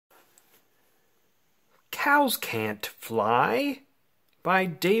Cows Can't Fly by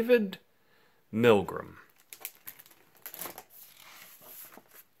David Milgram.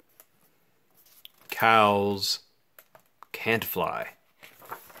 Cows can't fly.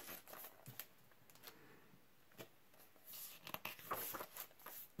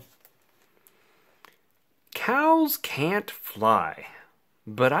 Cows can't fly,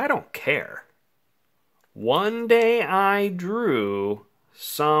 but I don't care. One day I drew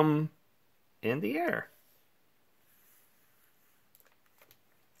some in the air.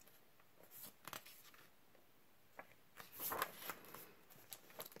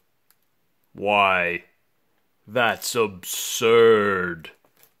 Why, that's absurd,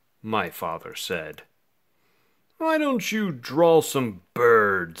 my father said. Why don't you draw some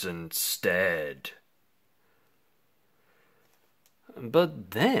birds instead?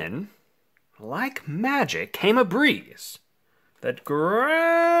 But then, like magic, came a breeze that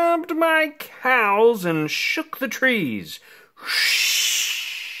grabbed my cows and shook the trees.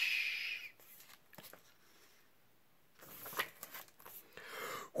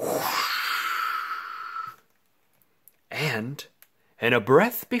 And, in a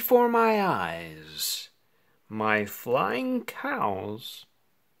breath before my eyes, my flying cows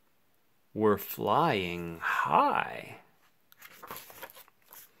were flying high.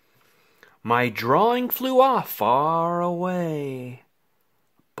 My drawing flew off far away,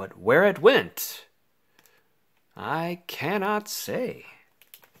 but where it went, I cannot say.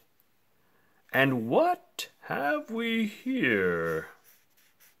 And what have we here?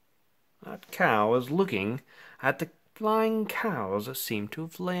 That cow is looking at the flying cows that seem to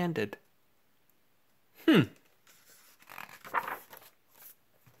have landed. Hmm.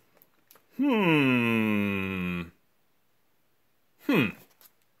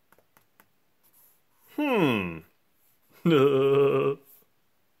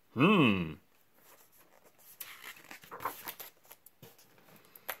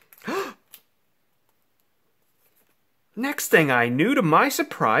 Next thing I knew, to my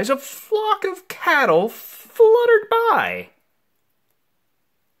surprise, a flock of cattle fluttered by.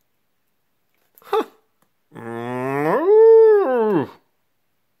 Huh.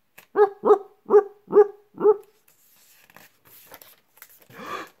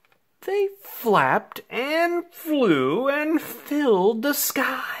 They flapped and flew and filled the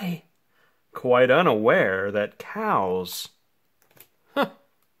sky, quite unaware that cows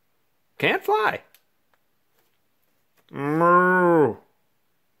can't fly. Moo,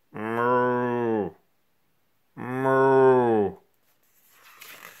 moo, moo.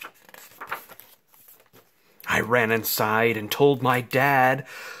 I ran inside and told my dad,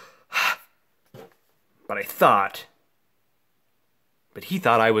 but he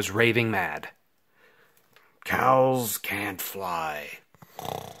thought I was raving mad. Cows can't fly.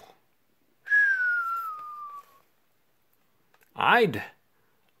 I'd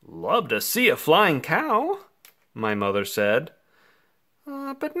love to see a flying cow, my mother said,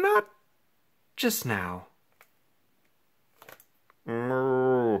 but not just now.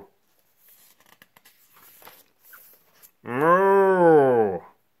 Moo. Moo.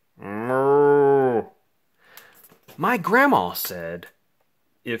 Moo. My grandma said,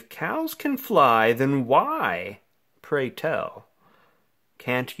 if cows can fly, then why, pray tell,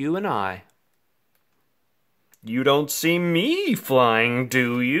 can't you and I? You don't see me flying,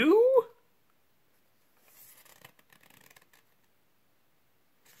 do you?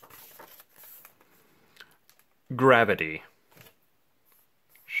 Gravity.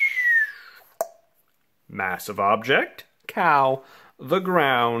 Massive object, cow, the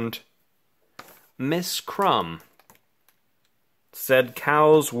ground. Miss Crumb said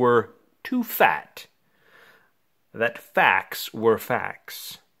cows were too fat, that facts were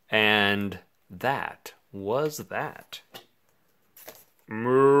facts, and that was that.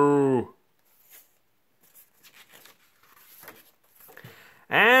 Moo.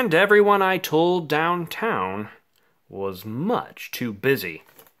 And everyone I told downtown was much too busy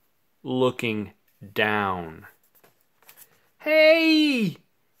looking down. Hey!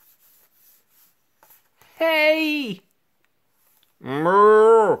 Hey!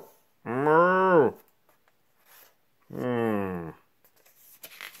 Moo! Moo!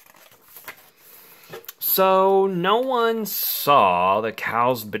 So no one saw the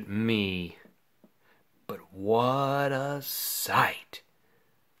cows but me. But what a sight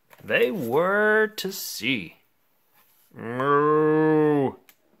they were to see. Moo!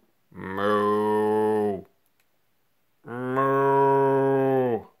 Moo!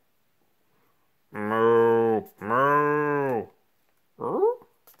 Moo! Moo! Moo!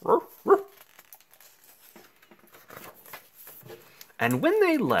 And when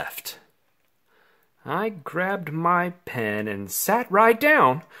they left, I grabbed my pen and sat right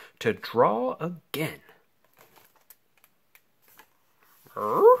down to draw again.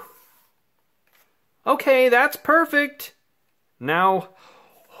 Okay, that's perfect. Now,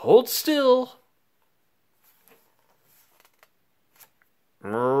 hold still.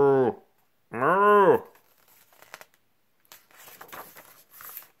 Moo, moo.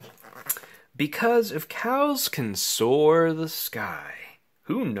 Because if cows can soar the sky,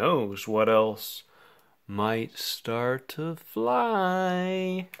 who knows what else might start to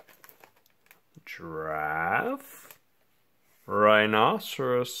fly? Giraffe,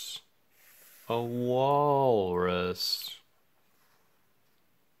 rhinoceros, a walrus.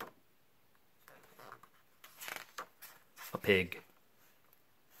 A pig.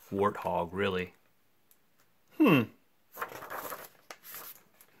 Warthog, really.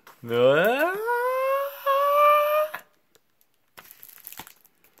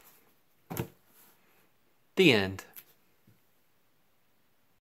 The end.